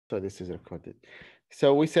So this is recorded.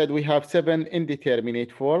 So we said we have 7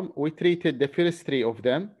 indeterminate form. We treated the first 3 of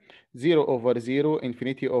them, 0 over 0,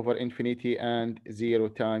 infinity over infinity, and 0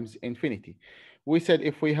 times infinity. We said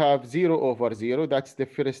if we have 0 over 0, that's the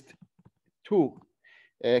first 2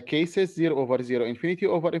 cases, 0 over 0, infinity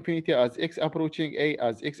over infinity as x approaching a,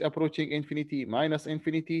 as x approaching infinity, minus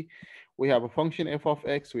infinity. We have a function f of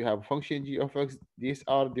x, we have a function g of x. These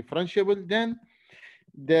are differentiable. Then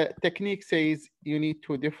the technique says you need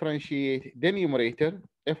to differentiate the numerator,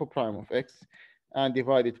 f prime of x, and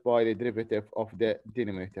divide it by the derivative of the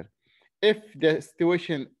denominator. If the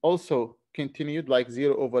situation also continued like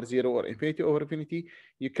 0 over 0 or infinity over infinity,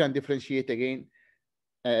 you can differentiate again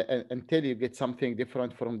until you get something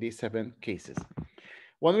different from these 7 cases.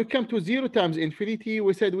 When we come to 0 times infinity,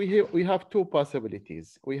 we said we have 2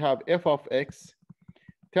 possibilities. We have f of x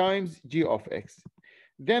times g of x.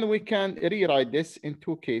 Then we can rewrite this in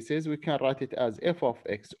 2 cases. We can write it as f of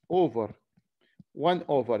x over 1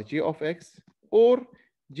 over g of x, or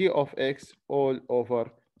g of x all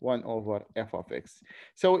over 1 over f of x.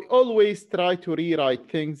 So we always try to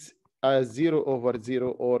rewrite things as 0 over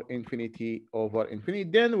 0 or infinity over infinity.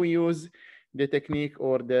 Then we use the technique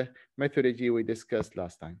or the methodology we discussed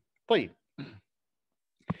last time. طيب.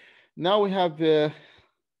 Now we have,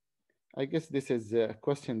 I guess this is a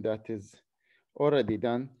question that is already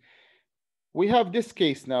done. We have this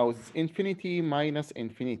case now, is infinity minus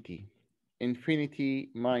infinity, infinity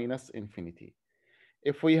minus infinity.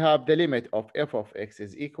 If we have the limit of f of x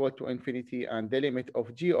is equal to infinity and the limit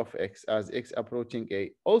of g of x as x approaching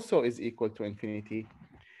a also is equal to infinity,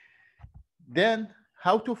 then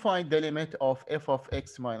how to find the limit of f of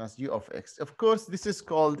x minus g of x? Of course, this is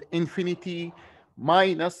called infinity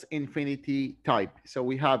minus infinity type. So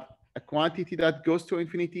we have a quantity that goes to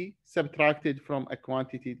infinity subtracted from a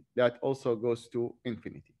quantity that also goes to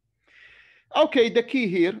infinity. Okay, the key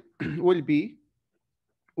here will be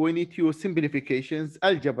we need to use simplifications,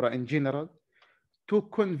 algebra in general, to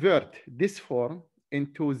convert this form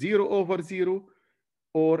into 0 over 0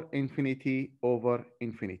 or infinity over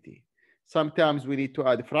infinity. Sometimes we need to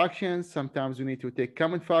add fractions, sometimes we need to take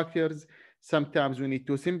common factors, sometimes we need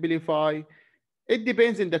to simplify. It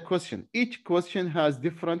depends on the question. Each question has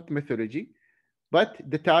different methodology, but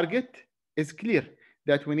the target is clear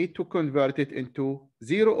that we need to convert it into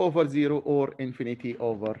 0 over 0 or infinity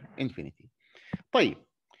over infinity. طيب.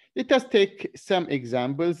 Let us take some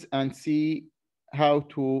examples and see how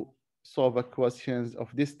to solve questions of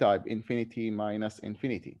this type, infinity minus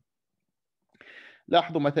infinity.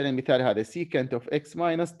 لاحظوا مثلا مثال هذا secant of x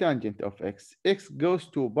minus tangent of x. X goes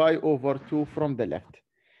to pi over 2 from the left.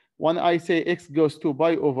 When I say x goes to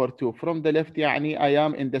pi over 2 from the left, يعني I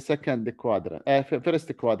am in the second quadrant,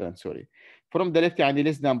 first quadrant, sorry. From the left يعني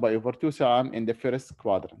less than pi over 2, so I'm in the first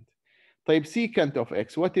quadrant. طيب secant of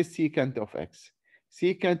x, what is secant of x?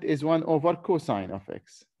 Secant is 1 over cosine of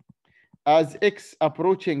x. As x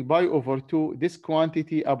approaching pi over 2, this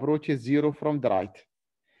quantity approaches 0 from the right.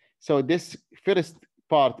 So this first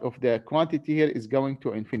part of the quantity here is going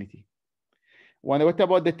to infinity. What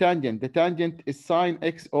about the tangent? The tangent is sine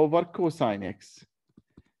x over cosine x.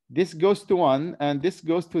 This goes to 1 and this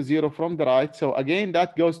goes to 0 from the right. So again,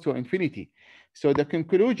 that goes to infinity. So the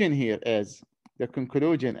conclusion here is,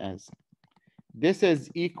 this is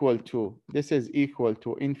equal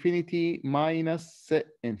to infinity minus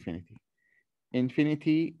infinity.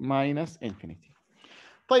 Infinity minus infinity.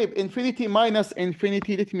 طيب, infinity minus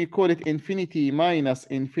infinity, let me call it infinity minus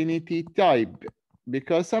infinity type,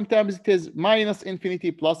 because sometimes it is minus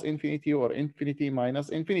infinity plus infinity or infinity minus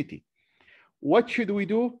infinity. What should we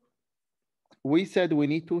do? We said we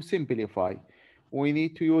need to simplify. We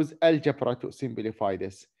need to use algebra to simplify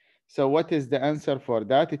this. So what is the answer for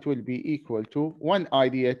that? It will be equal to, one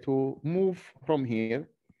idea to move from here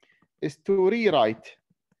is to rewrite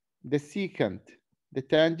the secant, the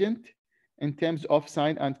tangent, in terms of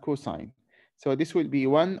sine and cosine. So this will be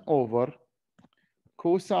 1 over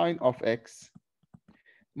cosine of x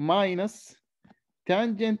minus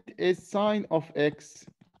tangent is sine of x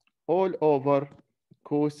all over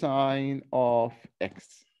cosine of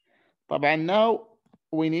x. طبعا now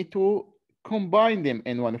we need to combine them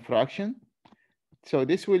in one fraction. So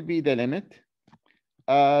this will be the limit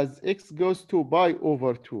as x goes to pi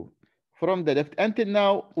over 2 from the left. Until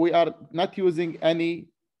now, we are not using any,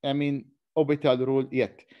 orbital rule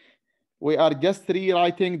yet. We are just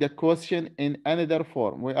rewriting the question in another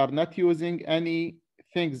form. We are not using any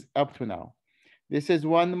things up to now. This is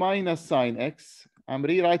 1 minus sine x. I'm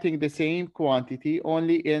rewriting the same quantity,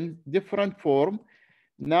 only in different form.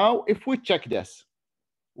 Now, if we check this,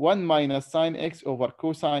 1 minus sine x over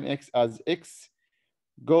cosine x as x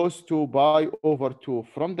goes to pi over 2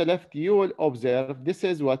 from the left, you will observe this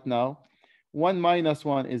is what now? 1 minus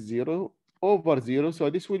 1 is 0 over 0. So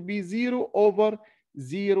this will be 0 over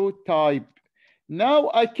 0 type.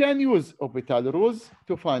 Now I can use orbital rules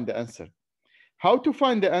to find the answer. How to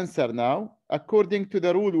find the answer now? According to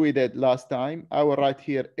the rule we did last time, I will write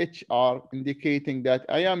here HR, indicating that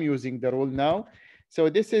I am using the rule now. So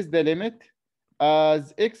this is the limit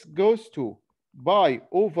as x goes to pi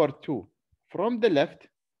over 2 from the left.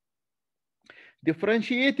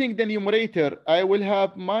 Differentiating the numerator, I will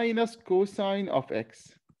have minus cosine of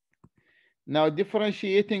x. Now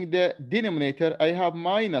differentiating the denominator, I have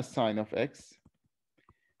minus sine of x.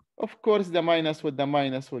 Of course, the minus with the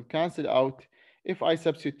minus will cancel out. If I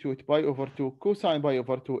substitute pi over 2, cosine pi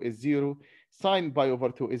over 2 is 0, sine pi over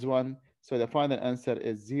 2 is 1. So the final answer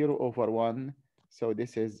is 0 over 1. So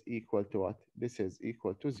this is equal to what? This is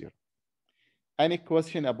equal to 0. Any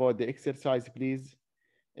question about the exercise, please?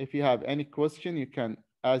 If you have any question, you can,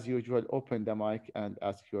 as usual, open the mic and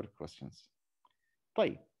ask your questions.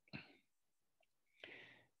 طيب.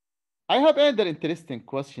 I have another interesting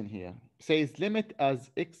question here. Says limit as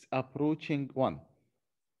x approaching 1.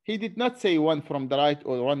 He did not say 1 from the right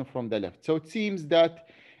or 1 from the left. So it seems that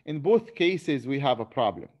in both cases we have a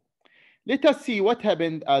problem. Let us see what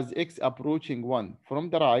happened as x approaching 1 from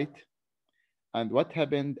the right and what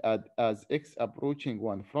happened as x approaching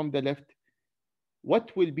 1 from the left.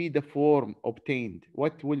 What will be the form obtained?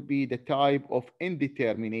 What will be the type of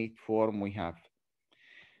indeterminate form we have?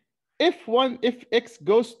 If x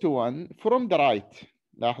goes to 1 from the right,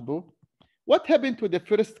 لاحظوا, what happened to the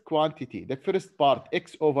first quantity, the first part,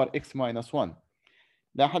 x over x minus 1?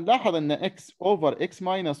 نلاحظ ان x over x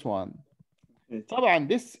minus 1 طبعا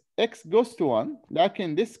this x goes to 1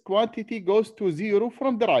 لكن this quantity goes to 0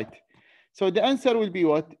 from the right. So the answer will be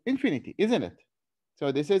what? Infinity, isn't it?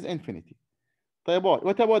 So this is infinity.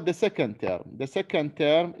 What about the second term? The second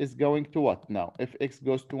term is going to what now? If x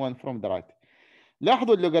goes to 1 from the right.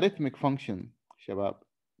 لاحظوا logarithmic function شباب.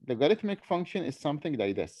 Logarithmic function is something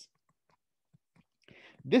like this.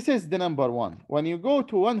 This is the number 1. When you go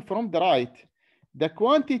to 1 from the right, the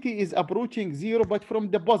quantity is approaching 0 but from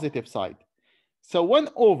the positive side. So 1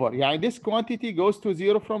 over, يعني this quantity goes to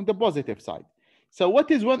 0 from the positive side. So what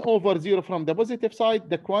is 1 over 0 from the positive side?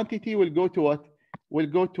 The quantity will go to what? Will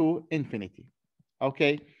go to infinity.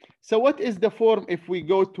 Okay, so what is the form if we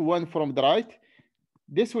go to 1 from the right?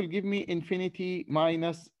 This will give me infinity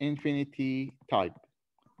minus infinity type.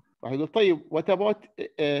 طيب, what about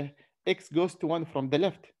x goes to 1 from the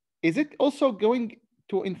left? Is it also going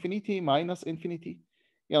to infinity minus infinity?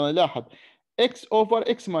 يلا لاحظ x over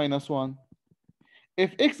x minus 1.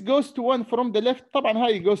 If x goes to 1 from the left, طبعا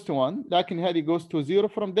هذه goes to 1 لكن هذه goes to 0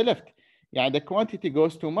 from the left. يعني the quantity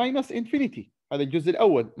goes to minus infinity. هذا الجزء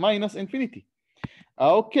الأول minus infinity.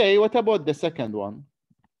 Okay, what about the second one?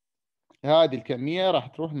 هذه الكمية راح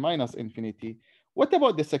تروح minus infinity. What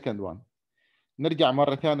about the second one? نرجع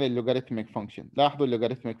مرة ثانية للlogarithmic function. لاحظوا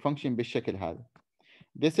logarithmic function بالشكل هذا.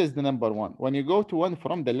 This is the number 1. When you go to 1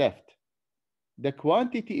 from the left, the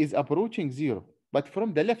quantity is approaching 0, but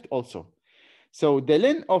from the left also. So the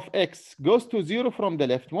ln of x goes to 0 from the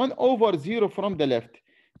left, 1 over 0 from the left.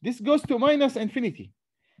 This goes to minus infinity.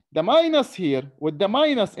 The minus here with the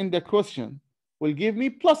minus in the question will give me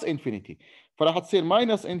plus infinity. فراح تصير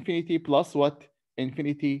minus infinity plus what?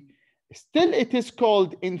 Infinity. Still it is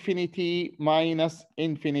called infinity minus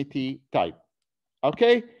infinity type.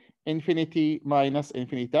 Okay? Infinity minus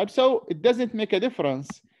infinity type. So it doesn't make a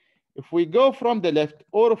difference if we go from the left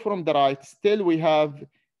or from the right. Still we have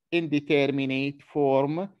indeterminate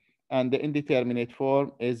form, and the indeterminate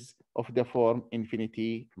form is of the form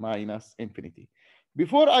infinity minus infinity.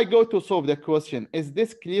 Before I go to solve the question, is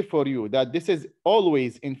this clear for you that this is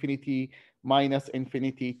always infinity minus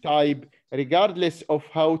infinity type, regardless of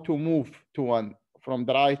how to move to 1 from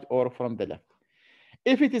the right or from the left?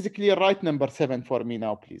 If it is clear, write number 7 for me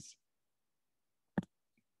now, please.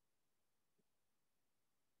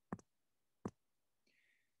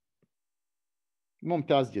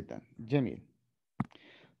 ممتاز جدا. جميل.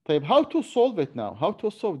 طيب, how to solve it now? How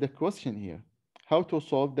to solve the question here? How to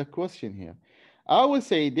solve the question here? I will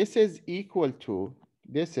say this is equal to,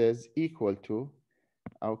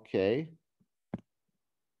 okay.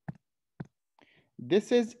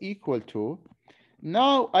 This is equal to,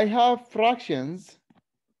 now I have fractions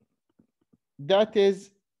that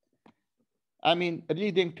is,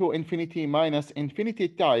 leading to infinity minus infinity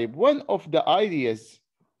type. One of the ideas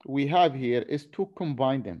we have here is to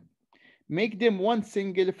combine them. Make them one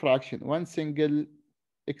single fraction, one single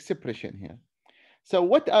expression here. So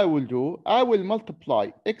what I will do, I will multiply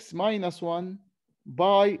x minus 1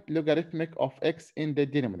 by logarithmic of x in the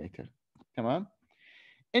denominator. تمام.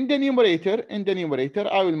 In the numerator,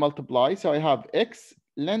 I will multiply. So I have x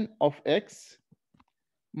ln of x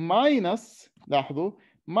minus, لاحظوا,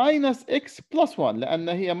 minus x plus 1 لأن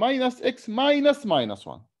هي minus x minus minus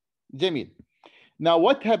 1. جميل. Now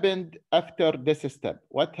what happened after this step?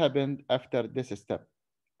 What happened after this step?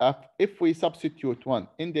 If we substitute 1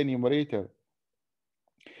 in the numerator,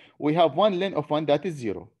 we have 1 ln of 1 that is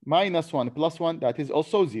 0, minus 1 plus 1 that is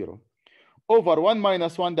also 0, over 1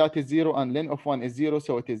 minus 1 that is 0, and ln of 1 is 0,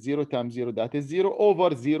 so it is 0 times 0 that is 0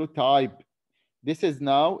 over 0 type. This is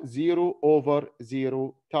now 0 over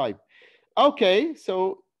 0 type. Okay,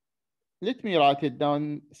 so let me write it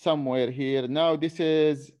down somewhere here. Now this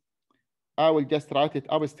is, I will just write it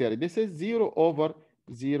upstairs. This is 0 over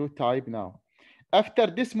 0 type now. After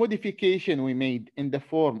this modification we made in the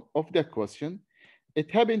form of the question, it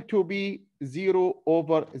happened to be 0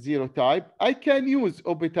 over 0 type. I can use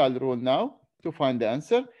Hopital rule now to find the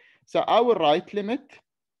answer. So I will write limit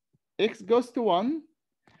x goes to 1.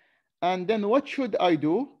 And then what should I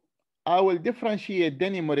do? I will differentiate the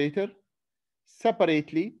numerator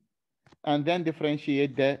separately and then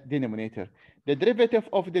differentiate the denominator. The derivative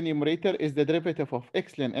of the numerator is the derivative of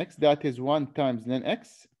x ln x, that is 1 times ln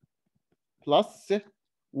x plus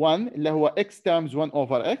 1 اللي هو x times 1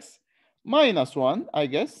 over x minus 1, I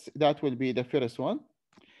guess that will be the first one.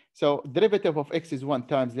 So derivative of x is 1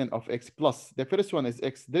 times ln of x plus the first one is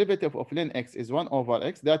x, derivative of ln x is 1 over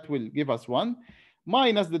x, that will give us 1,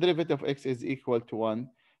 minus the derivative of x is equal to 1.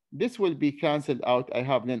 This will be cancelled out. I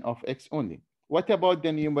have ln of x only. What about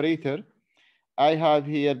the numerator? I have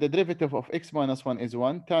here the derivative of x minus 1 is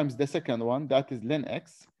 1 times the second one, that is ln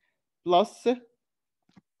x, plus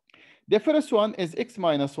the first one is x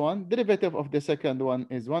minus 1, derivative of the second one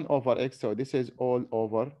is 1 over x, so this is all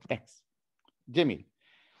over x. جميل.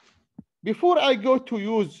 Before I go to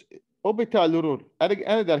use Hopital rule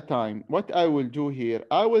another time, what I will do here,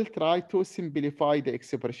 I will try to simplify the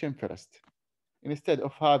expression first. Instead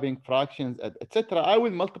of having fractions, etc., I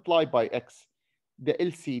will multiply by x, the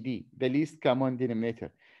LCD, the least common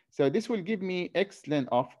denominator. So this will give me x ln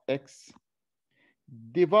of x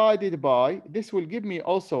divided by, this will give me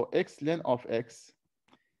also x ln of x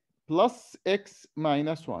plus x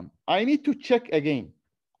minus 1. I need to check again.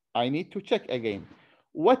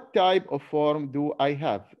 What type of form do I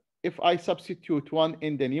have? If I substitute 1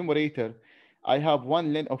 in the numerator, I have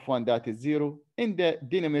 1 ln of 1 that is 0. In the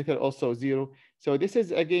denominator also 0. So this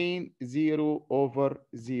is again 0 over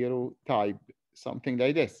 0 type, something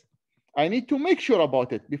like this. I need to make sure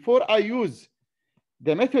about it before I use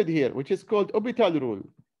the method here, which is called Hopital rule.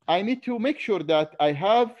 I need to make sure that I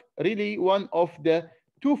have really one of the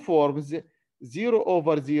two forms, 0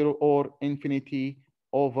 over 0 or infinity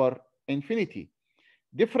over infinity.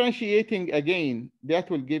 Differentiating again, that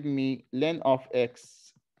will give me ln of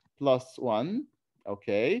x plus 1,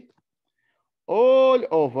 okay? All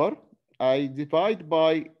over, I divide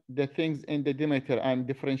by the things in the denominator. I'm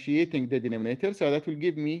differentiating the denominator, so that will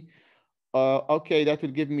give me, okay, that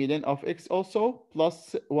will give me ln of x also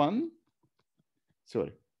plus 1.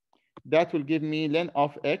 Sorry. That will give me ln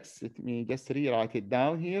of x. Let me just rewrite it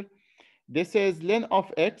down here. This is ln of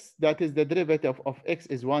x, that is the derivative of x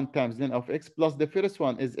is 1 times ln of x, plus the first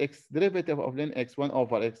one is x, derivative of ln x, 1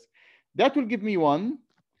 over x. That will give me 1,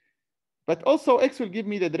 but also x will give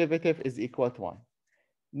me the derivative is equal to 1.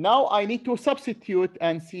 Now I need to substitute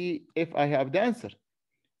and see if I have the answer.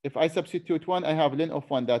 If I substitute 1, I have ln of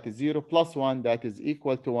 1 that is 0 plus 1 that is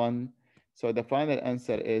equal to 1. So the final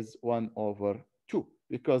answer is 1 over 2.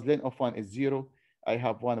 Because ln of 1 is 0, I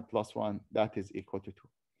have 1 plus 1 that is equal to 2.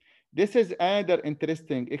 This is another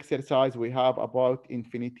interesting exercise we have about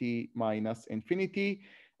infinity minus infinity.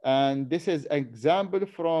 And this is an example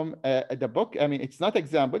from the book. I mean, it's not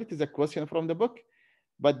example, it is a question from the book.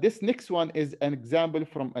 But this next one is an example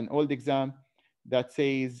from an old exam that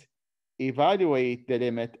says, evaluate the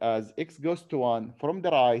limit as x goes to 1 from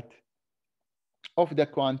the right of the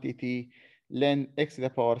quantity ln x to the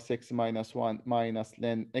power 6 minus 1 minus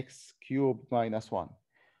ln x cubed minus 1.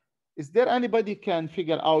 Is there anybody can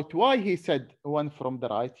figure out why he said 1 from the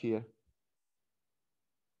right here?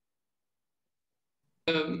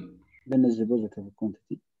 Then is a positive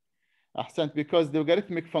quantity. Ahsant, because the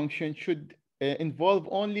logarithmic function should involve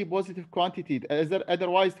only positive quantity,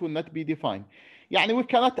 otherwise it will not be defined. Yani we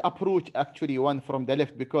cannot approach actually 1 from the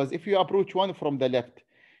left, because if you approach 1 from the left,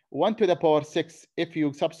 1 to the power 6, if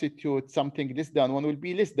you substitute something less than 1 will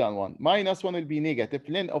be less than 1, minus 1 will be negative.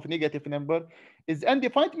 Ln of negative number is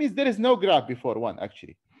undefined, means there is no graph before 1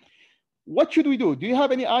 actually. What should we do? Do you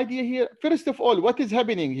have any idea here? First of all, what is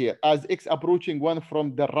happening here as x approaching 1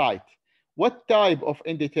 from the right? What type of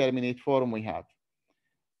indeterminate form we have?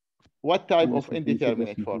 What type minus of infinity plus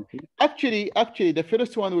indeterminate form? infinity. Actually, the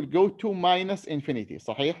first one will go to minus infinity,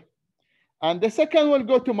 صحيح? And the second will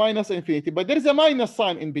go to minus infinity, but there's a minus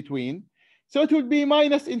sign in between. So it will be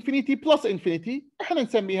minus infinity plus infinity. احنا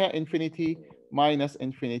نسميها infinity minus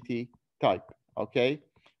infinity type, okay?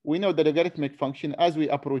 We know the logarithmic function as we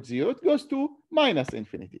approach zero, it goes to minus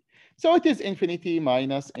infinity. So it is infinity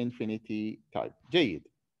minus infinity type. جيد.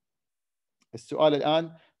 السؤال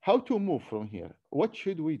الآن, how to move from here? What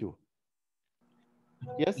should we do?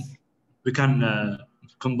 Yes? We can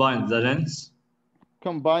combine the lengths.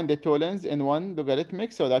 Combine the two lens in one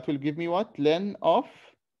logarithmic, so that will give me what? Len of,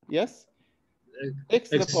 yes? X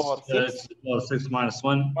to the power 6 to the power 6 minus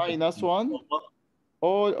 1 minus 1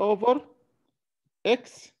 all over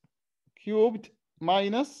x cubed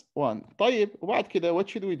minus 1. طيب وبعد كده what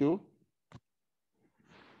should we do?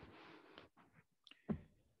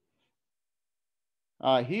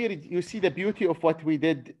 Here you see the beauty of what we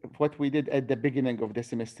did at the beginning of the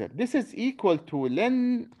semester. This is equal to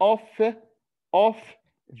len of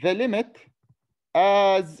the limit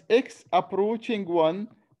as x approaching 1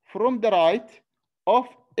 from the right of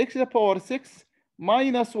x to the power 6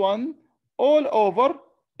 minus 1 all over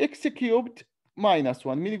x cubed minus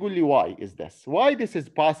 1. مين يقول لي why is this? Why this is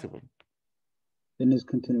possible? Len is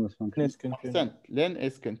continuous function. Len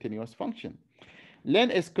is continuous function.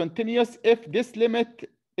 Len is continuous if this limit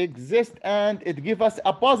exists and it gives us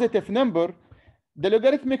a positive number. The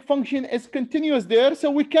logarithmic function is continuous there,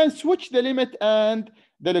 so we can switch the limit and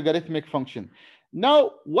the logarithmic function.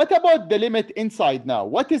 Now, what about the limit inside now?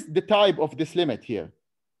 What is the type of this limit here?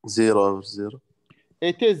 0 over 0.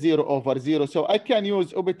 It is 0 over 0. So I can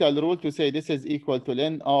use orbital rule to say this is equal to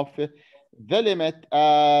len of the limit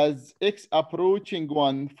as x approaching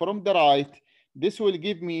 1 from the right. This will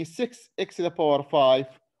give me 6x to the power 5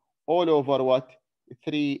 all over what?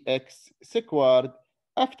 3x squared.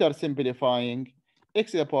 After simplifying,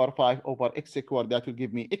 x to the power 5 over x squared, that will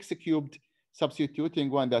give me x cubed. Substituting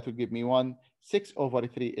 1, that will give me 1. 6 over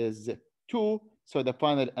 3 is 2. So the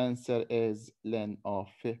final answer is len of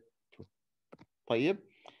 2. طيب.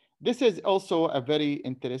 This is also a very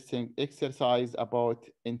interesting exercise about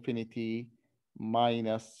infinity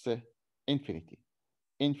minus infinity.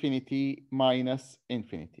 Infinity minus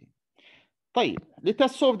infinity. طيب. Let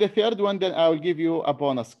us solve the third one, then I will give you a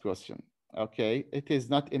bonus question. Okay, it is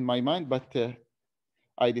not in my mind, but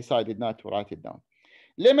I decided not to write it down.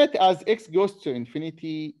 Limit as x goes to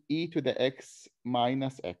infinity e to the x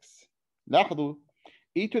minus x. لاحظوا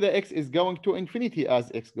e to the x is going to infinity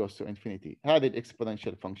as x goes to infinity. هذه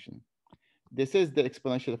exponential function. This is the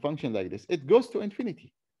exponential function like this. It goes to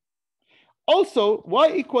infinity. Also,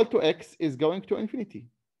 y equal to x is going to infinity.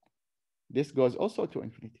 This goes also to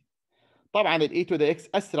infinity. طبعا ال e to the x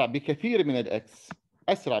أسرع بكثير من ال x.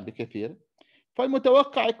 أسرع بكثير.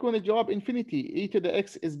 فالمتوقع يكون الجواب infinity. E to the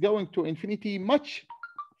x is going to infinity much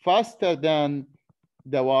faster than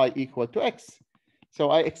the y equal to x. So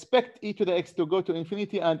I expect e to the x to go to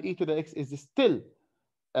infinity, and e to the x is still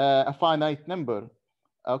a finite number.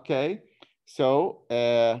 Okay, so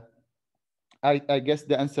I guess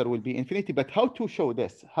the answer will be infinity, but how to show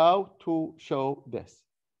this? How to show this?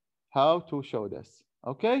 How to show this?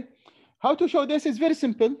 Okay, how to show this is very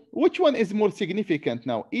simple. Which one is more significant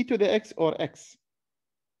now, e to the x or x?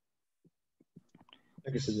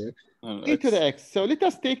 X to the x. E to the x. So let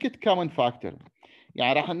us take it common factor.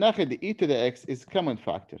 يعني راح ناخذ e to the x is common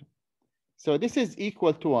factor. So this is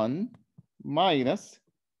equal to 1 minus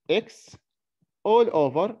x all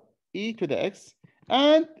over e to the x,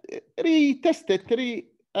 and retest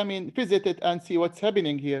it, visit it and see what's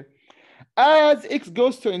happening here. As x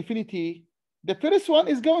goes to infinity, the first one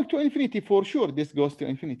is going to infinity for sure. This goes to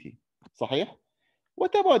infinity. صحيح?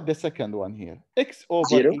 What about the second one here? X over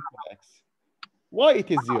 0. e to the x. Why it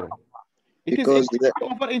is 0? It Because is infinity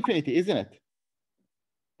over infinity, isn't it?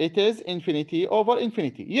 It is infinity over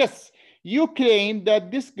infinity. Yes, you claim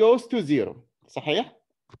that this goes to 0. صحيح?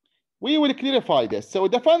 We will clarify this. So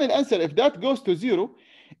the final answer, if that goes to 0,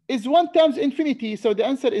 is 1 times infinity. So the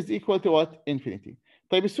answer is equal to what? Infinity.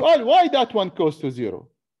 طيب السؤال, why that one goes to 0?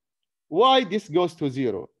 Why this goes to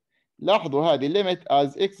 0? لاحظوا هذه limit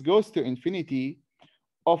as x goes to infinity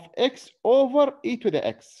of x over e to the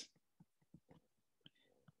x.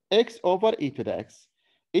 X over e to the x.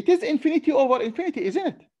 It is infinity over infinity, isn't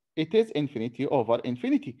it? It is infinity over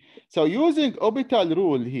infinity. So using orbital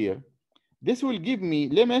rule here, this will give me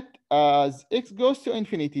limit as x goes to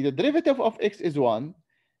infinity. The derivative of x is 1,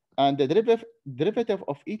 and the derivative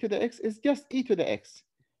of e to the x is just e to the x.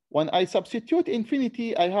 When I substitute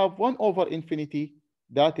infinity, I have 1 over infinity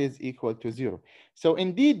that is equal to 0. So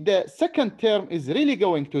indeed, the second term is really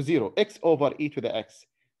going to 0, x over e to the x.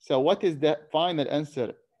 So what is the final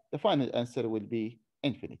answer? The final answer will be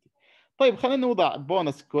infinity. طيب خلينا نوضع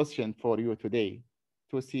bonus question for you today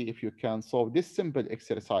to see if you can solve this simple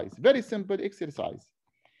exercise. Very simple exercise.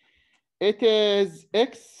 It is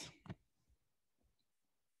x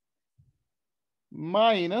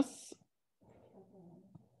minus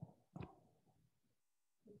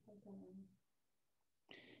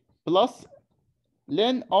plus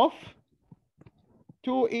ln of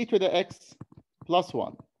 2e to the x plus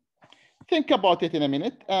 1. Think about it in a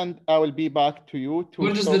minute, and I will be back to you to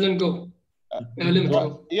Where does the solve. limit go? Limit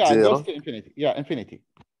go. Yeah, it goes Zero. to infinity. Yeah, infinity.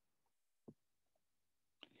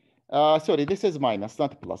 Sorry, this is minus,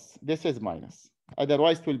 not plus. This is minus.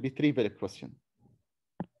 Otherwise, it will be trivial question.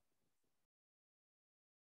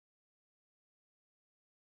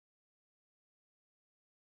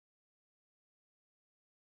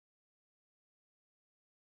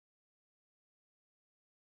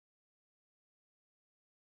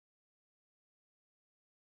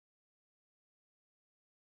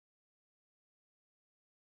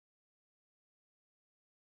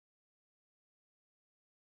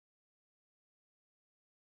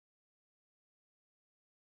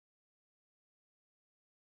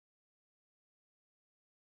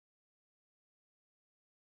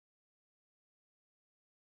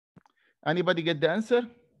 Anybody get the answer?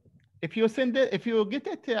 If you send it, if you get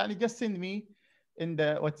it, just send me in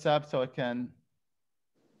the WhatsApp so I can.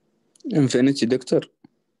 Infinity, doctor.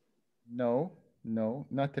 No,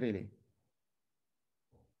 not really.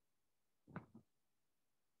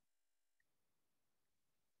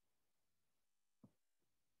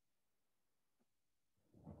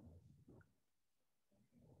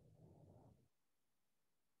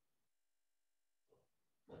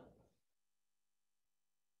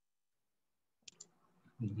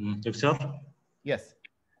 Doctor? Yes.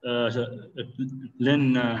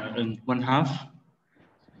 Ln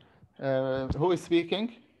 1/2. Who is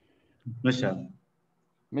speaking? مشعل.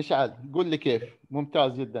 مشعل قول لي كيف.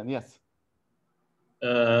 ممتاز جدا. Yes.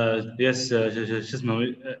 Yes. شو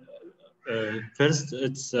اسمه first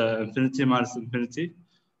it's infinity minus infinity.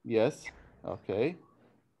 Yes. Okay.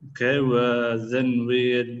 Okay. Then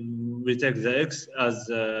we take the x as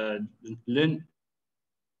ln.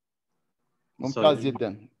 ممتاز Sorry.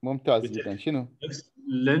 جدا. ممتاز جدا. شنو؟ x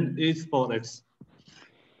ln e for x.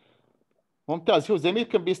 ممتاز. شوف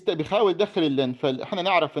زميلكم بيحاول يدخل اللين، فاحنا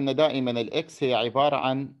نعرف ان دائما الاكس هي عباره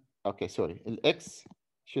عن اوكي سوري الاكس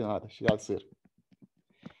شنو هذا؟ ايش قاعد يصير؟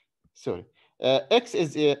 سوري x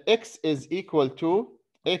is equal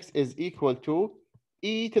to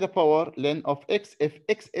e to the power ln of x if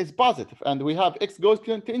x is positive, and we have x goes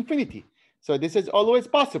to infinity, so this is always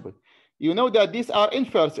possible. You know that these are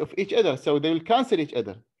inverse of each other, so they will cancel each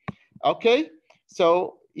other. Okay, so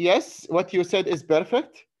yes, what you said is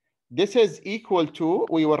perfect. This is equal to,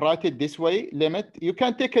 we will write it this way, limit. You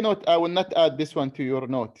can take a note. I will not add this one to your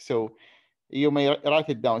note, so you may write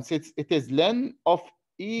it down. So it is ln of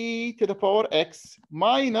e to the power x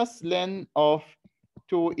minus ln of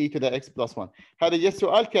 2e to the x plus 1. هذا جاء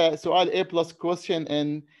سؤال كسؤال A plus question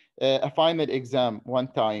in a final exam one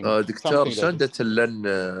time. دكتور شلون دت لن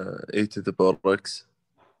e to the power x؟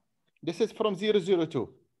 This is from 002.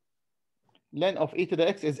 Ln of e to the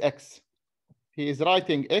x is x. He is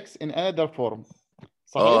writing x in another form.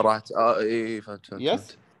 صحيح؟ راح اي فهمت.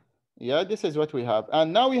 Yes. Yeah, this is what we have.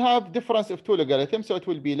 And now we have difference of two logarithms, so it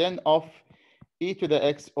will be ln of e to the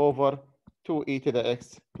x over 2e to the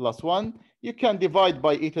x plus 1. You can divide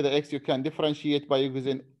by e to the x, you can differentiate by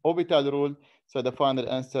using orbital rule, so the final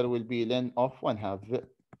answer will be ln of 1/2.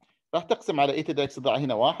 راح تقسم على e to the x ضع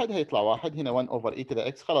هنا 1 هيطلع 1 هنا 1 over e to the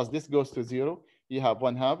x. خلاص this goes to 0. You have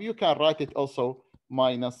 1/2. You can write it also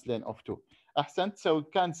minus ln of 2. أحسنت. So you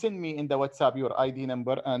can send me in the WhatsApp your ID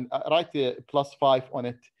number and write +5 on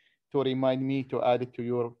it to remind me to add it to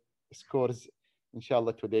your scores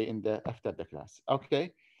inshallah today in the after the class.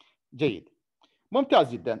 Okay. جيد.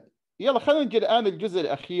 ممتاز جدا. يلا خلينا نجي الآن الجزء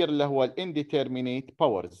الأخير اللي هو indeterminate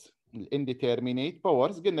powers. indeterminate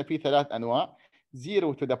powers قلنا في 3 أنواع.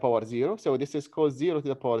 0 to the power 0. So this is called 0 to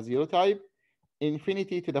the power 0 type.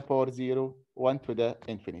 Infinity to the power 0. 1 to the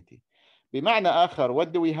infinity. بمعنى آخر,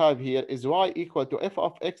 what do we have here is y equal to f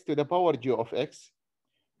of x to the power g of x,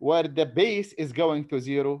 where the base is going to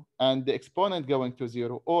 0 and the exponent going to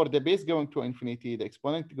 0, or the base going to infinity, the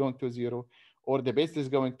exponent going to 0, or the base is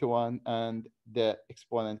going to 1 and the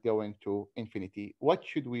exponent going to infinity. What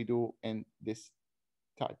should we do in this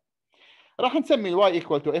type? راح نسمي y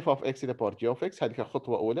equal to f of x to the power g of x. هذه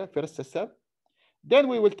خطوة أولى, first step. Then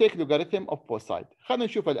we will take logarithm of both sides. خلينا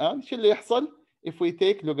نشوف الآن شو اللي يحصل if we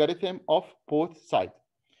take logarithm of both sides.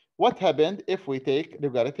 What happened if we take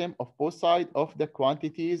logarithm of both sides of the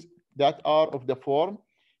quantities that are of the form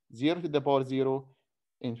 0 to the power 0,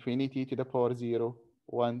 infinity to the power 0,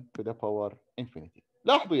 1 to the power infinity.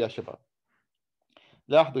 لاحظوا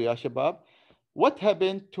يا شباب, what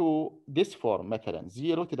happened to this form مثلا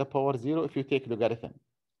 0 to the power 0 if you take logarithm?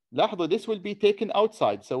 لاحظوا, this will be taken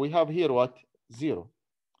outside, so we have here what? 0.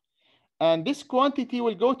 And this quantity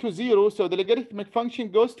will go to 0, so the logarithmic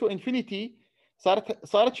function goes to infinity.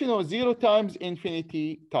 صارت شنو 0 times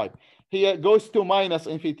infinity type. Here goes to minus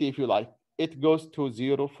infinity if you like. It goes to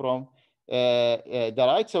 0 from the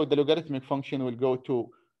right, so the logarithmic function will go to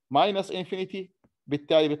minus infinity.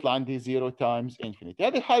 بالتالي بيطلع عندي 0 times infinity.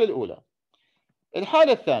 هذه الحالة الأولى.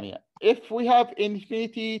 الحالة الثانية, if we have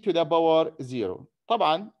infinity to the power 0,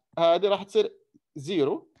 طبعا هذه راح تصير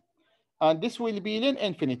 0, and this will be ln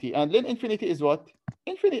infinity, and ln infinity is what?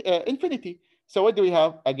 Infinity. So what do we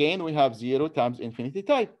have? Again, we have 0 times infinity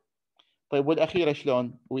type. طيب والأخيرة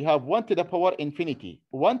شلون? We have 1 to the power infinity.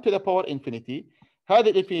 1 to the power infinity. هذه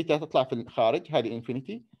الانفينيتي تطلع في الخارج, هذه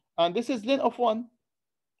infinity, and this is ln of 1.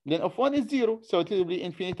 ln of 1 is 0, so it will be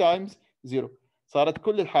infinity times 0. صارت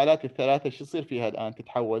كل الحالات الثلاثة شو يصير فيها الآن؟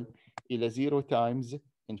 تتحول إلى 0 times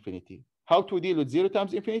infinity. How to deal with 0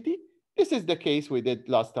 times infinity? This is the case we did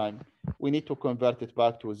last time. We need to convert it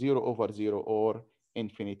back to 0 over 0 or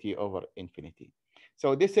infinity over infinity.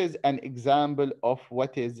 So this is an example of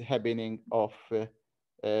what is happening of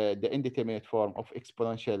the indeterminate form of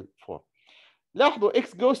exponential form. لاحظوا,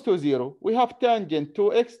 x goes to 0. We have tangent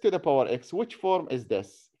to x to the power x. Which form is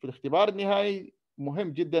this? في الاختبار النهائي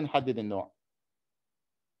مهم جدا نحدد النوع.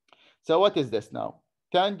 So what is this now?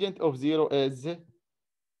 Tangent of 0 is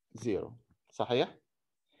 0. صحيح?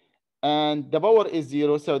 And the power is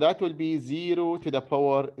 0, so that will be 0 to the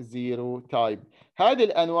power 0 type. هذه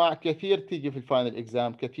الأنواع كثير تيجي في الفاينل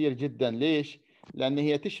إكزام, كثير جدا. ليش؟ لأن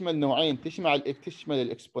هي تشمل نوعين, تشمل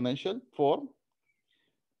الإكسبوننشال form.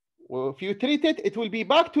 If you treat it, it will be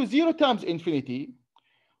back to 0 times infinity.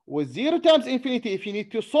 With 0 times infinity, if you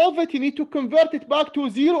need to solve it, you need to convert it back to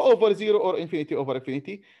 0 over 0 or infinity over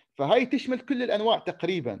infinity. فهي تشمل كل الأنواع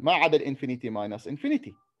تقريبا ما عدا الانفينيتي minus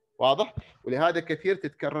infinity. واضح؟ ولهذا كثير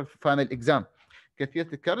تتكرر في فاينل اكزام. كثير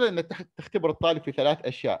تتكرر لأن تختبر الطالب في 3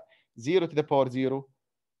 أشياء. 0 to the power 0,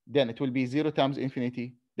 then it will be 0 times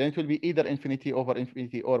infinity, then it will be either infinity over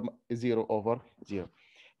infinity or 0 over 0.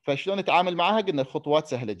 فشلون نتعامل معها؟ قلنا الخطوات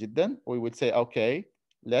سهلة جدا. We will say okay,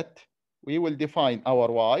 we will define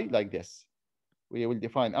our y like this. We will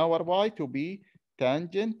define our y to be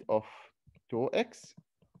tangent of 2x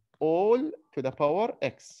all to the power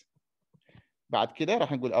x. بعد كده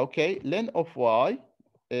راح نقول okay, ln of y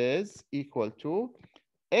is equal to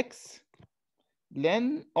x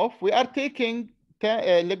ln of, we are taking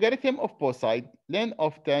logarithm of both sides, ln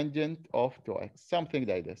of tangent of 2x, something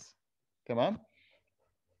like this. تمام?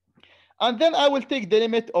 And then I will take the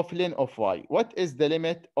limit of ln of y. What is the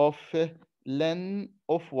limit of ln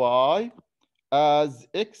of y as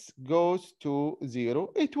x goes to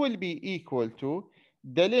 0? It will be equal to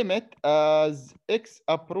the limit as x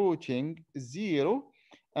approaching 0,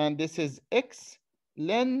 and this is x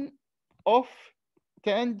ln of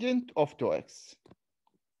tangent of 2x.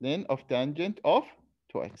 Ln of tangent of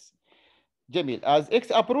 2x. جميل. As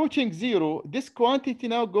x approaching 0, this quantity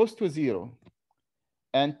now goes to 0.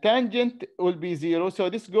 And tangent will be 0, so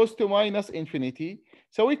this goes to minus infinity.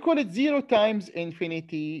 So we call it 0 times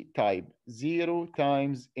infinity type. 0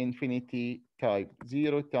 times infinity type.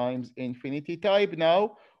 0 times infinity type.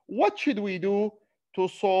 Now, what should we do to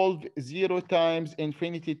solve 0 times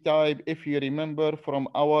infinity type? If you remember from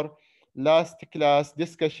our last class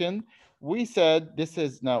discussion, we said this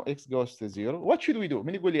is now x goes to 0. What should we do?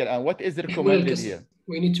 من يقول لي الآن what is recommended here?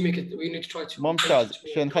 We need to make it. We need to try to. ممتاز.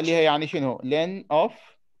 شو نخليها يعني شنو؟ ln of.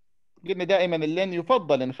 قلنا دائما اللن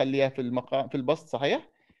يفضل نخليها في المقام في البسط, صحيح؟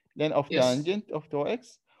 ln of tangent of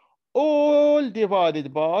 2x all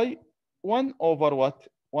divided by 1 over what?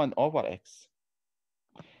 1 over x.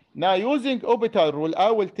 Now using orbital rule,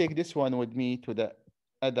 I will take this one with me to the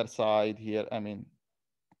other side here. I mean,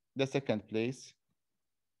 the second place.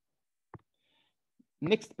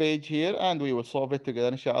 Next page here, and we will solve it together,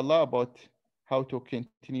 inshallah, about how to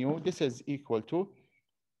continue. This is equal to,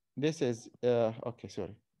 this is, okay,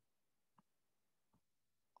 sorry.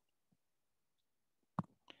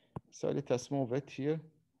 So let us move it here.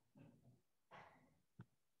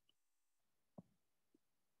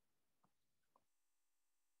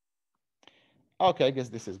 Okay, I guess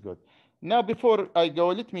this is good. Now, before I go,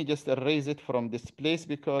 let me just erase it from this place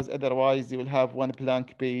because otherwise you will have one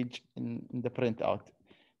blank page in the printout.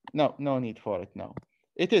 No need for it now.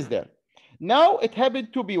 It is there. Now it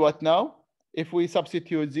happened to be what now? If we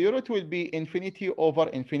substitute 0, it will be infinity over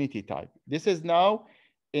infinity type. This is now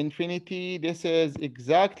infinity. This is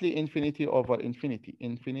exactly infinity over infinity.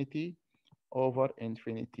 Infinity over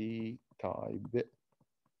infinity type.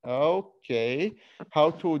 Okay. How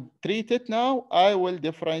to treat it now? I will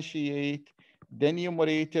differentiate the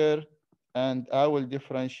numerator and I will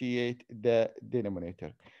differentiate the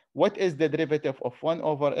denominator. What is the derivative of 1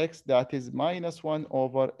 over x? That is minus 1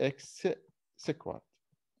 over x squared.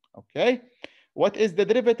 Okay. What is the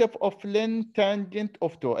derivative of ln tangent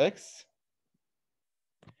of 2x?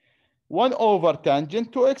 1 over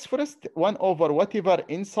tangent 2x first, 1 over whatever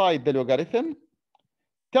inside the logarithm,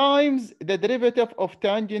 times the derivative of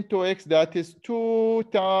tangent 2x, that is 2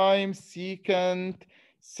 times secant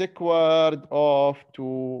squared of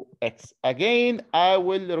 2x. Again, I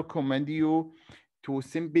will recommend you to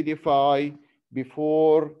simplify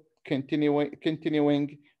before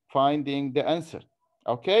continuing finding the answer.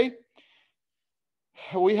 Okay,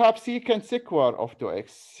 we have secant square of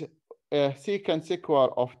 2x. Secant square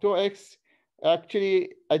of 2x, actually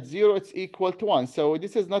at 0 it's equal to 1. So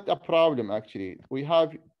this is not a problem actually. We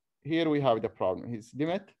have here we have the problem. His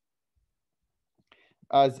limit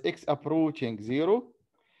as x approaching 0.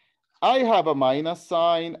 I have a minus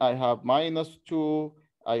sign. I have minus 2.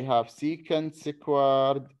 I have secant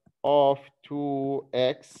squared of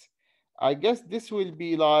 2x. I guess this will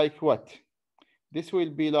be like what? This will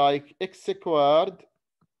be like x squared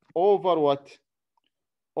over what?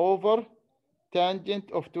 Over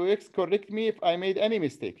tangent of 2x. Correct me if I made any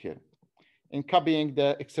mistake here in copying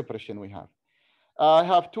the expression we have. I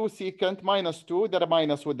have 2 secant minus 2, the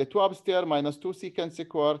minus with the 2 upstairs, minus 2 secant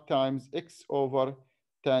squared times x over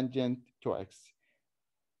tangent 2x.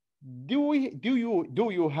 Do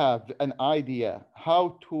you have an idea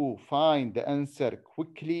how to find the answer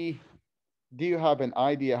quickly? Do you have an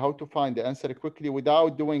idea how to find the answer quickly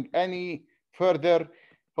without doing any further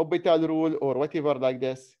Hospital rule or whatever like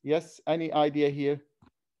this? Yes, any idea here?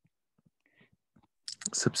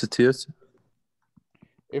 Substitute.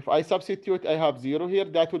 If I substitute, I have 0 here.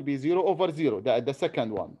 That will be 0 over 0. The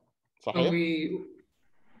second one. So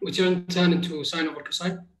we turn tan into sine over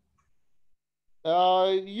cosine?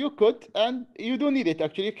 You could, and you don't need it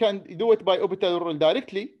actually. You can do it by orbital rule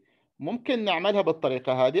directly. ممكن نعملها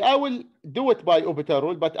بالطريقة هذه. I will do it by orbital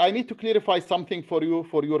rule, but I need to clarify something for you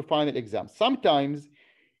for your final exam. Sometimes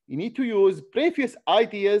you need to use previous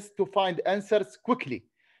ideas to find answers quickly.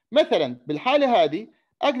 مثلا بالحالة هذه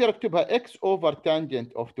أقدر أكتبها x over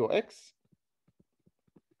tangent of 2x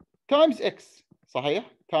times x. صحيح?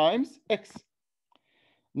 Times x.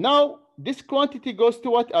 Now this quantity goes to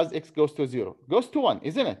what as x goes to 0? Goes to 1,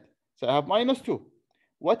 isn't it? So I have minus 2.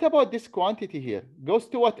 What about this quantity here? Goes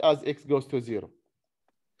to what as x goes to 0?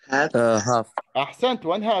 Half. Half. أحسنت,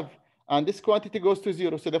 1/2. And this quantity goes to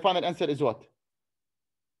 0. So the final answer is what?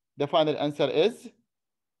 The final answer is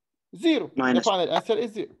 0. Minus. The final answer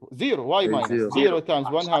is 0. Why minus? 0. 0 times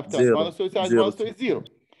 1/2 times Zero. minus 2 times Zero. minus 2 is 0.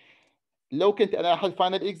 لو كنت أنا أحل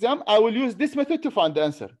final exam, I will use this method to find the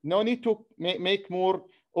answer. No need to make more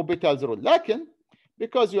orbital rule. لكن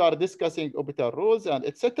because you are discussing orbital rules and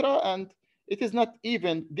etc. and it is not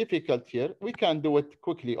even difficult here, we can do it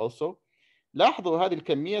quickly also. لاحظوا هذه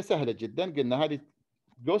الكمية سهلة جدا. قلنا هذه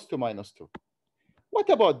goes to minus 2. What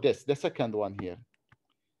about this? The second one here.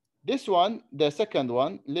 This one, the second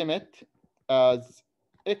one, limit as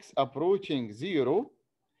x approaching 0.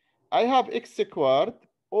 I have x squared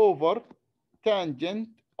over tangent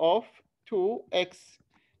of 2x.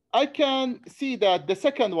 I can see that the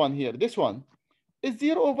second one here, this one, is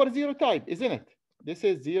 0 over 0 type, isn't it? This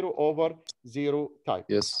is 0 over 0 type.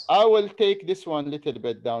 Yes. I will take this one a little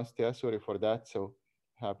bit downstairs. Sorry for that. So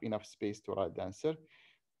have enough space to write the answer.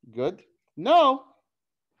 Good. Now,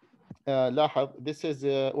 لاحظ, this is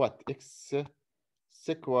what? X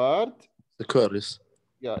squared. Square, yes.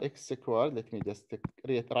 Yeah, x squared. Let me just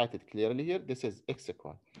write it clearly here. This is x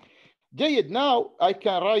squared. جيد. Now I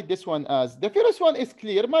can write this one as, the first one is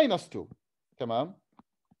clear, minus 2. تمام.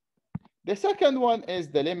 The second one is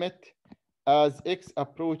the limit as x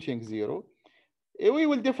approaching 0. We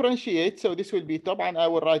will differentiate. So this will be طبعا I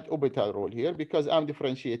will write orbital rule here because I'm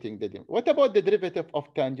differentiating the limit. What about the derivative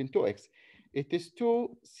of tangent 2x? It is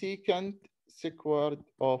 2 secant squared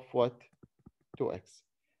of what? 2x.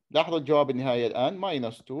 لاحظوا الجواب النهائي الآن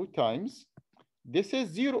minus 2 times. This is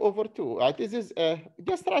 0 over 2. This is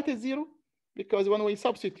just write it 0 because when we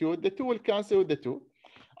substitute, the 2 will cancel with the 2.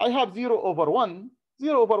 I have 0 over 1.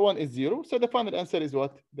 0 over 1 is 0. So the final answer is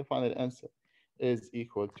what? The final answer is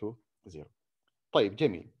equal to 0. طيب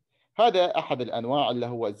جميل. هذا أحد الأنواع اللي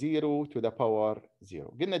هو 0 to the power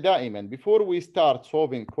 0. قلنا دائما before we start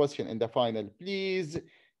solving question in the final, please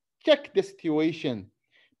check the situation.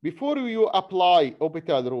 Before you apply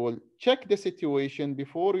orbital rule, check the situation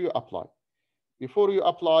before you apply. Before you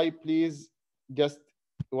apply, please just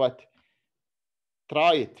what?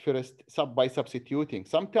 Try it first by substituting.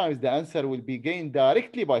 Sometimes the answer will be gained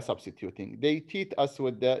directly by substituting. They cheat us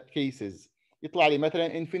with the cases. يطلع لي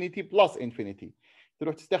مثلا infinity plus infinity.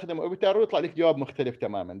 تروح تستخدم orbital rule يطلع لك جواب مختلف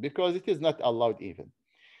تماما because it is not allowed even.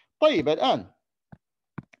 طيب الآن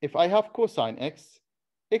if I have cosine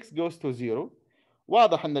x goes to 0.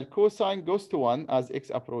 واضح أن cosine goes to 1 as x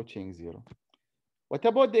approaching 0. What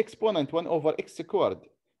about the exponent 1 over x squared?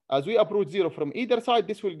 As we approach 0 from either side,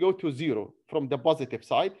 this will go to 0 from the positive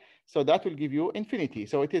side. So that will give you infinity.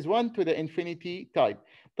 So it is 1 to the infinity type.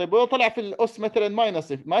 طيب لو طلع في الأس مثلا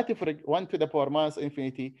minus, ما تفرق 1 to the power minus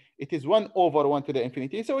infinity. It is 1 over 1 to the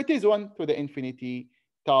infinity. So it is 1 to the infinity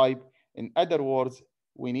type. In other words,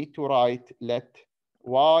 we need to write let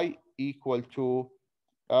y equal to,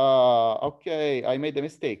 okay, I made a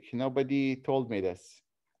mistake. Nobody told me this.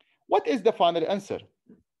 What is the final answer?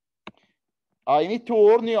 I need to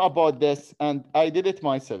warn you about this and I did it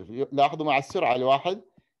myself. لاحظوا مع السرعة الواحد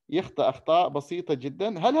يخطئ أخطاء بسيطة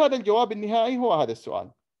جدا. هل هذا الجواب النهائي؟ هو هذا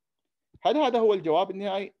السؤال. هل هذا هو الجواب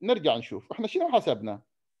النهائي؟ نرجع نشوف. احنا شنو حسبنا؟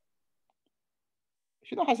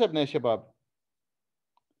 شنو حسبنا يا شباب؟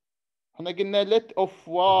 احنا قلنا let of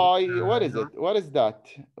y. What is it? What is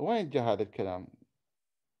that? وين جاء هذا الكلام؟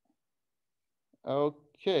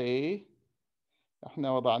 اوكي.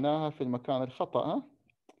 احنا وضعناها في المكان الخطأ. ها؟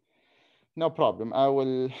 No problem. I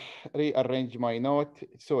will rearrange my note.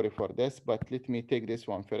 Sorry for this, but let me take this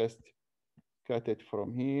one first. Cut it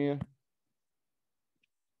from here.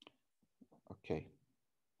 Okay.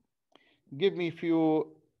 Give me a few.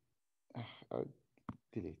 I'll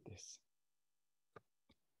delete this.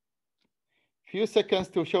 Few seconds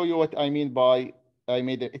to show you what I mean by I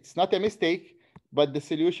made it. It's not a mistake, but the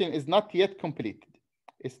solution is not yet completed.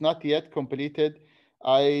 It's not yet completed.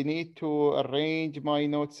 I need to arrange my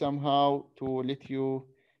notes somehow to let you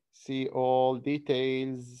see all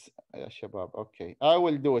details. يا شباب, okay. I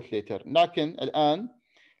will do it later. لكن الآن,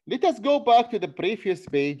 let us go back to the previous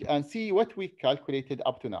page and see what we calculated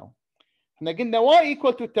up to now. احنا قلنا y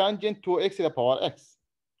equal to tangent to x to the power x.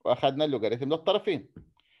 وأخذنا اللوغاريتم للطرفين.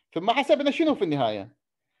 ثم حسبنا شنو في النهاية؟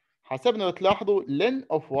 حسبنا وتلاحظوا len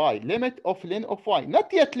of y, limit of len of y.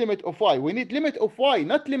 Not yet limit of y. We need limit of y,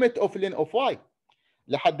 not limit of len of y.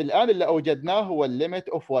 لحد الآن اللي أوجدناه هو limit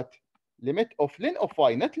of what? Limit of len of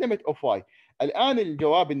y, not limit of y. الآن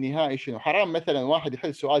الجواب النهائي شنو؟ حرام مثلا واحد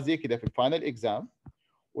يحل سؤال زي كذا في الفاينل إكزام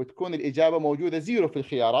وتكون الإجابة موجودة زيرو في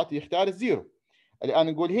الخيارات يختار الزيرو.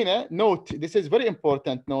 الآن نقول هنا note, this is very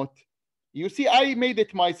important note. You see I made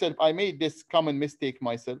it myself. I made this common mistake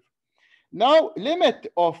myself. Now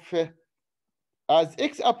limit of as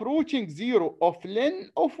x approaching 0 of len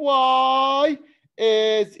of y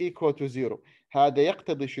is equal to 0. هذا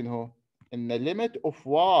يقتضي شنو؟ إن limit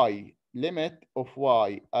of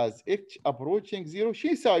y as x approaching 0 شو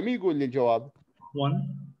يساوي؟ مين يقول لي الجواب؟ 1.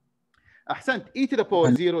 أحسنت. e to the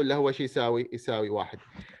power 0 اللي هو شو يساوي؟ يساوي 1.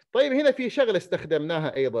 طيب هنا في شغلة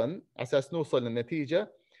استخدمناها أيضا على أساس نوصل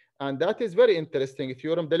للنتيجة. And that is very interesting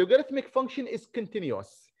theorem. The logarithmic function is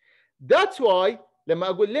continuous. That's why لما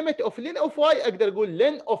أقول limit of len of y أقدر أقول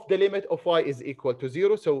len of the limit of y is equal to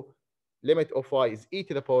 0. So limit of y is e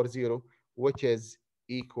to the power 0, which is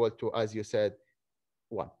equal to, as you said,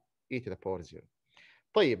 1. e to the power 0.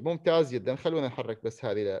 طيب ممتاز جدا. خلونا نحرك بس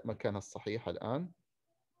هذه لمكانها الصحيح الآن.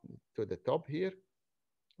 To the top here.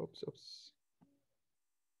 Oops.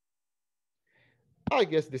 I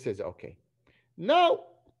guess this is okay. Now,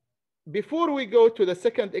 before we go to the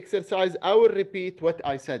second exercise, I will repeat what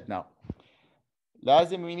I said now.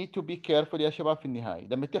 لازم we need to be careful يا شباب في النهاية.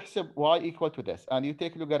 لما تحسب y equal to this and you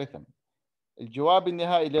take logarithm. الجواب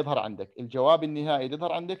النهائي اللي يظهر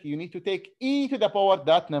عندك. You need to take e to the power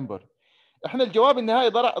that number. احنا الجواب النهائي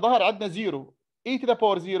ظهر عندنا 0. e to the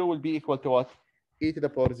power 0 will be equal to what? e to the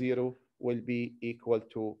power 0 will be equal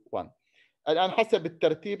to 1. الآن حسب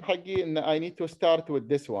الترتيب حقي إن I need to start with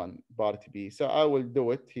this one, part B. So I will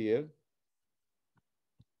do it here.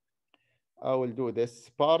 I will do this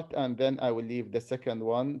part and then I will leave the second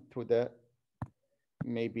one to the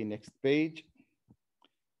maybe next page.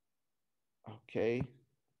 Okay.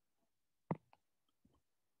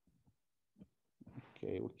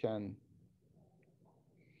 Okay, we can.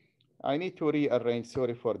 I need to rearrange,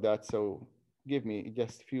 sorry for that. So give me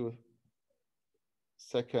just a few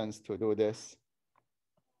seconds to do this.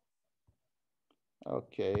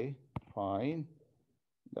 Okay, fine.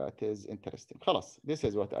 That is interesting. خلاص, this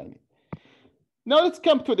is what I need. Now let's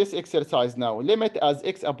come to this exercise now. Limit as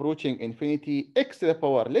x approaching infinity, x to the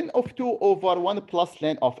power ln of 2 over 1 plus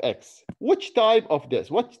ln of x. Which type of this?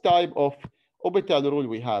 What type of orbital rule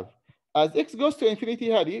we have? As x goes to infinity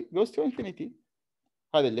هذه goes to infinity.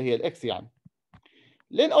 هذا اللي هي الاكس يعني.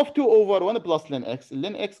 ln of 2 over 1 plus ln x.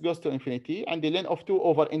 ln x goes to infinity عندي ln of 2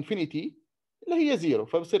 over infinity اللي هي 0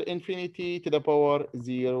 فبصير infinity to the power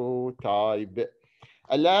 0 type.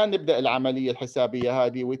 الآن نبدأ العملية الحسابية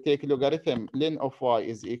هذه. We take logarithm ln of y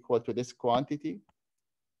is equal to this quantity.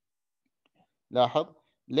 لاحظ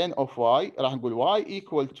ln of y راح نقول y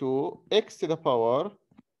equal to x to the power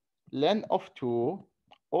ln of 2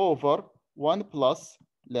 over 1 plus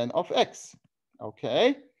ln of x.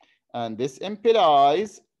 Okay, and this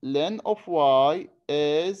implies ln of y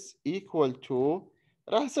is equal to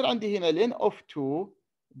راح يصير عندي هنا ln of 2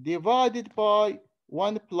 divided by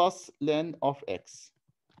 1 plus ln of x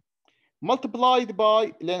multiplied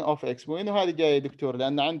by ln of x. وين هذه جايه يا دكتور؟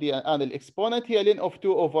 لان عندي الان الاكسبوننت هي ln of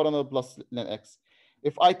 2 over 1 plus ln x.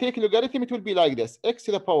 If I take logarithm it will be like this: x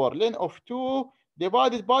to the power ln of 2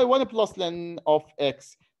 divided by 1 plus ln of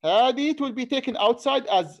x. هذه it will be taken outside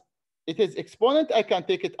as it is exponent. I can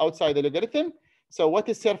take it outside the logarithm. So what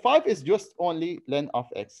is survive is just only ln of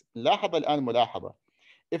x. لاحظ الان ملاحظه.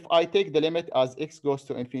 If I take the limit as x goes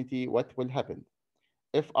to infinity, what will happen?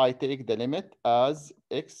 If I take the limit as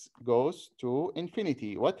x goes to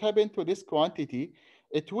infinity, what happened to this quantity?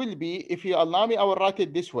 It will be, if you allow me, I will write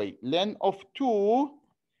it this way: ln of 2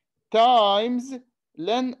 times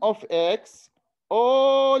ln of x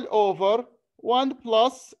all over 1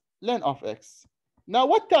 plus ln of x. Now,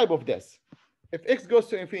 what type of this? If x goes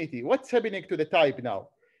to infinity, what's happening to the type now?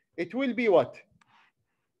 It will be what?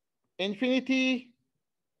 Infinity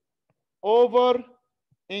over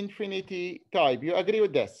infinity type. You agree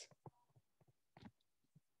with this?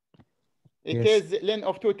 It Yes. is ln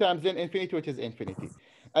of 2 times ln infinity, which is infinity.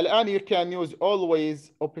 الآن you can use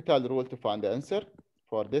always orbital rule to find the answer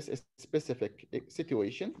for this specific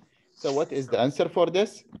situation. So what is the answer for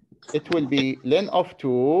this? It will be ln of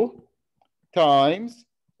 2 times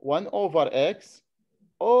 1 over x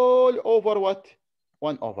all over what?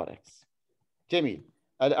 1 over x. جميل.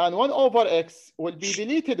 الآن 1 over x will be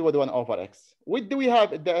deleted with 1 over x. What do we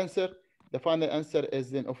have at the answer? The final answer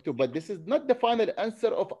is ln of 2, but this is not the final answer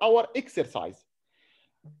of our exercise.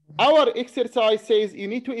 Our exercise says you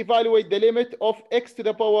need to evaluate the limit of x to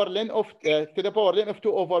the power ln of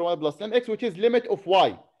 2 over 1 plus ln x, which is limit of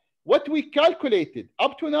y. What we calculated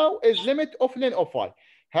up to now is limit of ln of y.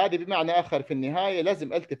 هذه بمعنى آخر في النهاية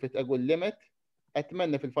لازم التفت أقول limit.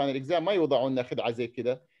 أتمنى في الفاينل إكزام ما يوضعوا لنا خدعة زي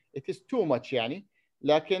كده. It is too much يعني.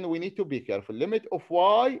 لكن we need to be careful. Limit of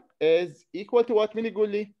y is equal to what? مين يقول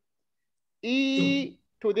لي؟ e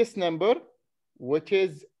to this number, which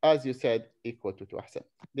is, as you said, equal to 2. أحسن.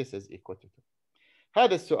 This is equal to 2.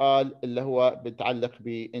 هذا السؤال اللي هو بتعلق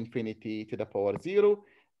ب infinity to the power 0.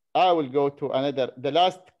 I will go to another. The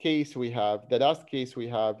last case we have. The last case we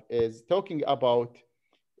have is talking about,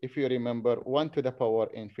 if you remember, 1 to the power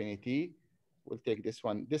infinity. We'll take this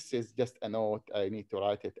one. This is just a note. I need to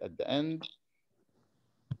write it at the end.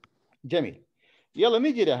 جميل. يلا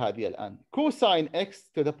نيجي لهذه الآن. Cosine x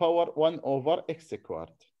to the power 1 over x squared.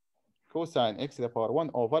 Cosine x to the power 1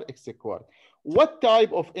 over x squared. What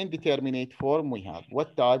type of indeterminate form we have?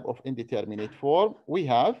 What type of indeterminate form we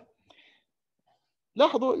have?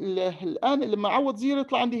 لاحظوا الآن لما أعوض 0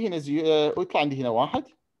 يطلع عندي هنا يطلع عندي هنا 1.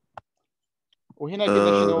 وهنا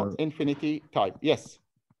قلنا شنو؟ infinity type. Yes.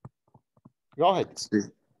 Go ahead.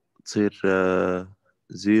 تصير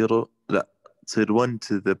 0 لا تصير 1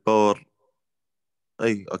 to the power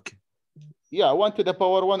أي أوكي. Yeah, 1 to the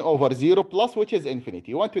power 1 over 0 plus, which is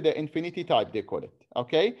infinity. 1 to the infinity type they call it.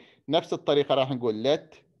 Okay. نفس الطريقة راح نقول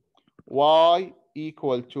let y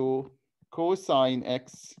equal to cosine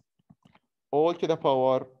x all to the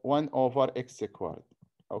power 1 over x squared.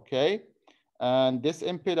 Okay. And this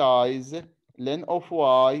implies ln of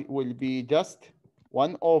y will be just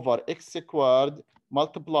 1 over x squared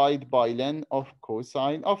multiplied by ln of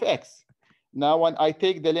cosine of x. Now, when I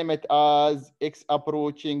take the limit as x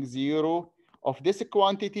approaching 0 of this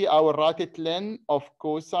quantity, I will write it ln of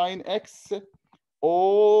cosine x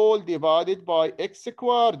all divided by x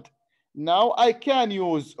squared. Now I can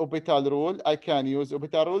use orbital rule. I can use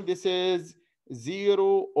orbital rule. This is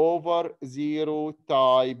 0 over 0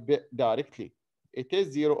 type directly. It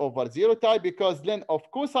is 0 over 0 type because ln of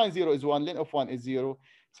cosine 0 is 1, ln of 1 is 0.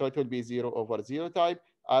 So it will be 0 over 0 type.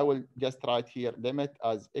 I will just write here limit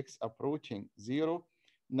as x approaching 0.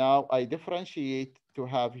 Now I differentiate to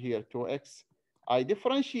have here 2x. I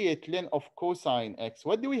differentiate ln of cosine x.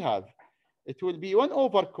 What do we have? It will be 1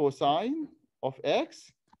 over cosine of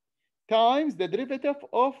x times the derivative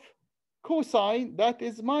of cosine that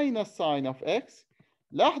is minus sine of x.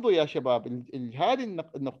 لاحظوا يا شباب هذه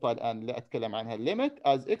النقطة الآن اللي أتكلم عنها limit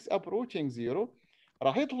as x approaching 0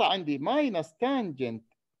 راح يطلع عندي minus tangent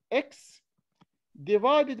x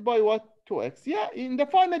divided by what? 2x. Yeah, in the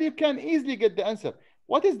final you can easily get the answer.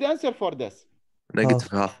 What is the answer for this?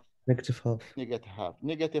 Negative half. Negative half. Negative half.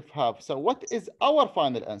 Negative half. So what is our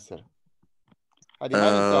final answer? هذه ما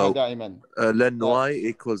ننساها دائما. لأن y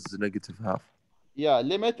equals negative half. Yeah,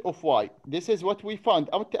 limit of y. This is what we found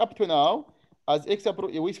up to now. As x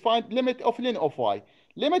we find limit of ln of y.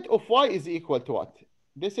 Limit of y is equal to what?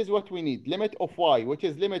 This is what we need. Limit of y, which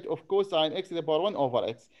is limit of cosine x to the power 1 over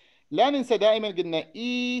x. لا ننسى دائما قلنا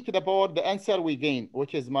e to the power the answer we gain,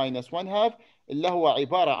 which is minus 1 half, اللي هو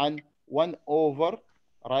عبارة عن 1 over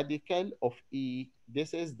radical of e.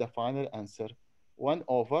 This is the final answer. 1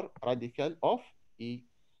 over radical of e.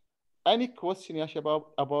 Any question يا شباب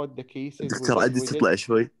about the cases? دكتور عندي تطلع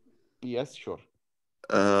شوي. Yes, sure.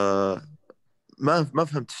 ما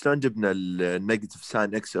فهمت شلون جبنا النيجاتيف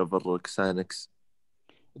ساين اكس اوفر كوساين اكس.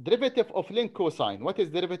 Derivative of ln cosine. What is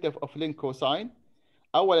derivative of ln cosine?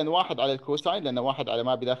 اولا 1 على الكوساين لانه 1 على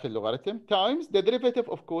ما بداخل اللوغاريتم times the derivative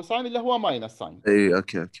of cosine اللي هو minus sine. اي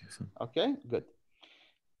اوكي good.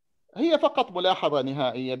 هي فقط ملاحظة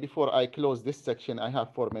نهائية before I close this section. I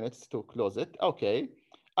have 4 minutes to close it. Okay.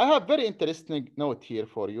 I have very interesting note here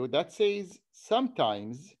for you that says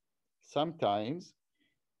sometimes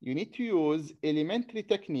you need to use elementary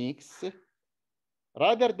techniques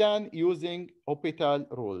rather than using Hopital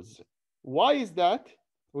rules. Why is that?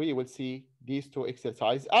 We will see these two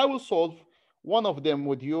exercises. I will solve one of them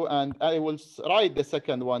with you and I will write the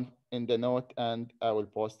second one in the note and I will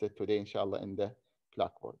post it today inshallah in the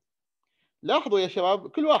Blackboard. لاحظوا يا شباب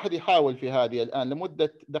كل واحد يحاول في هذه الآن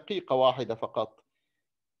لمدة دقيقة واحدة فقط.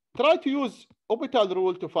 Try to use Hopital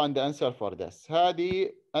rule to find the answer for this.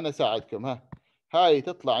 هذه أنا ساعدكم هاي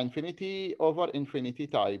تطلع infinity over infinity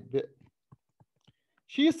type.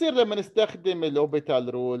 شو يصير لما نستخدم الأوبيتال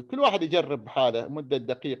رول؟ كل واحد يجرب حاله مدة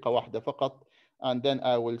دقيقة واحدة فقط and then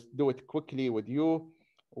I will do it quickly with you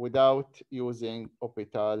without using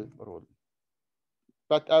Hopital rule.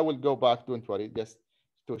 But I will go back, don't worry, just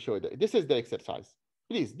to show that this is the exercise.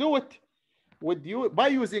 Please do it with you by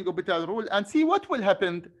using Hopital rule and see what will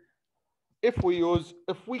happen if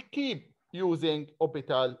we keep using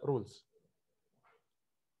Hopital rules.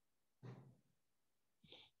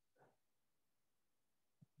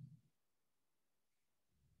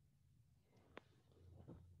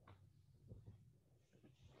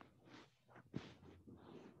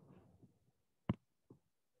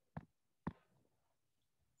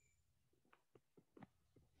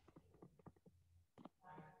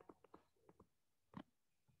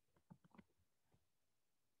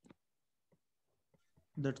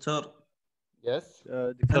 دكتور Yes.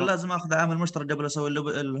 هل لازم اخذ عامل مشترك قبل اسوي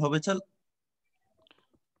الهوبيتال؟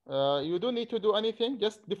 You don't need to do anything.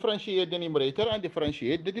 Just differentiate the numerator and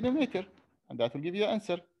differentiate the denominator, and that will give you the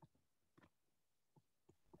answer.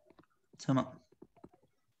 تمام.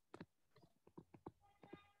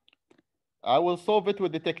 I will solve it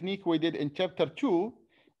with the technique we did in chapter 2,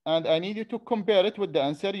 and I need you to compare it with the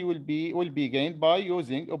answer you will be gained by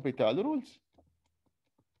using Hopital rules.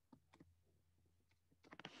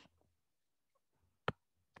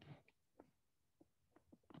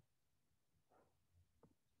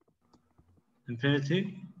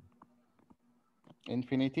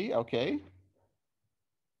 Infinity, okay.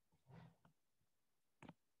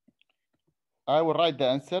 I will write the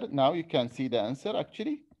answer. Now you can see the answer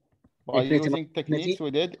actually by using techniques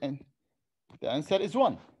we did, and the answer is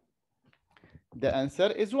 1. The answer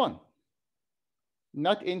is 1.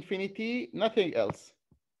 Not infinity, nothing else.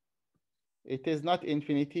 It is not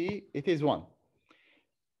infinity, it is 1.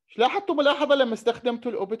 لاحظتوا ملاحظة لما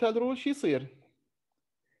استخدمتوا الأوبيتال رول شو يصير؟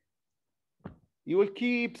 You will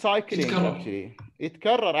keep cycling actually.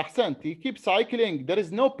 يتكرر أحسنت. You keep cycling. There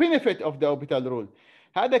is no benefit of the Hopital rule.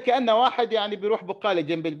 هذا كأنه واحد يعني بيروح بقالة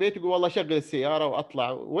جنب البيت يقول والله شغل السيارة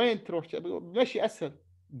وأطلع. وين تروح؟ مشي أسهل.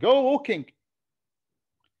 Go walking.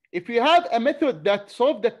 If you have a method that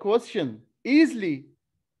solve the question easily,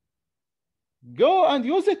 go and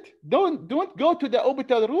use it. Don't go to the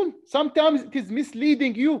Hopital rule. Sometimes it is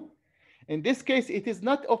misleading you. In this case, it is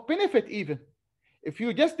not of benefit even. If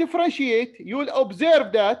you just differentiate, you will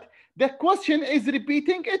observe that the question is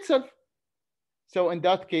repeating itself. So in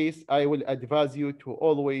that case, I will advise you to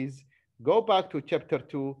always go back to chapter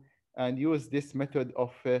 2 and use this method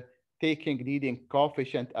of taking leading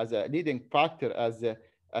coefficient as a leading factor as a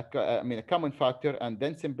common factor and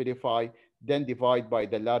then simplify then divide by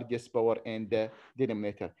the largest power in the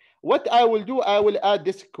denominator. What I will do, I will add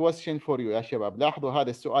this question for you يا شباب. لاحظوا هذا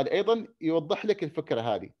السؤال أيضا يوضح لك الفكرة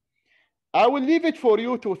هذه. I will leave it for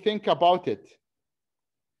you to think about it.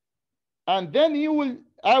 And then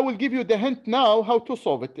I will give you the hint now how to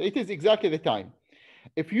solve it. It is exactly the time.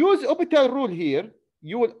 If you use orbital rule here,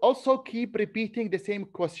 you will also keep repeating the same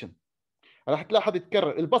question. راح تلاحظ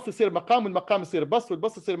يتكرر، البسط يصير مقام والمقام يصير بسط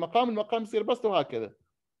والبسط يصير مقام والمقام يصير بسط وهكذا.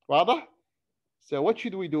 واضح؟ So what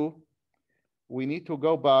should we do? We need to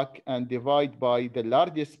go back and divide by the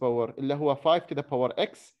largest power اللي هو 5 to the power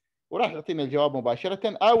x وراح يعطينا الجواب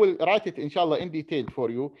مباشرة. I will write it إن شاء الله in detail for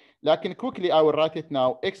you. لكن quickly I will write it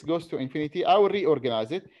now. X goes to infinity. I will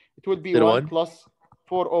reorganize it. It will be 1 plus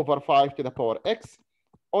 4 over 5 to the power x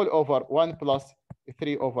all over 1 plus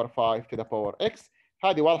 3 over 5 to the power x.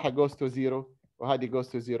 هذه واضحة goes to 0 وهذه goes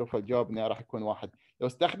to 0 فجوابنا راح يكون 1. لو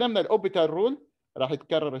استخدمنا الأوبيتال رول راح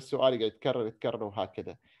يتكرر السؤال يقعد يتكرر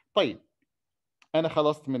وهكذا. طيب أنا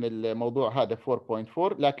خلصت من الموضوع هذا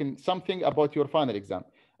 4.4 لكن something about your final exam.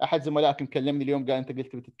 أحد زملائكم كلمني اليوم قال أنت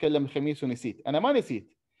قلت بتتكلم الخميس ونسيت. أنا ما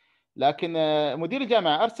نسيت لكن مدير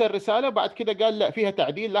الجامعة أرسل رسالة وبعد كده قال لا فيها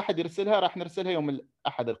تعديل لا أحد يرسلها راح نرسلها يوم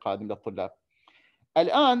الأحد القادم للطلاب.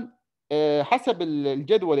 الآن حسب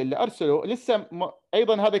الجدول اللي أرسله لسه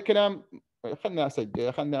أيضا هذا الكلام خلنا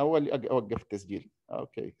أسجل خلنا أول أوقف التسجيل.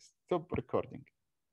 أوكي stop recording.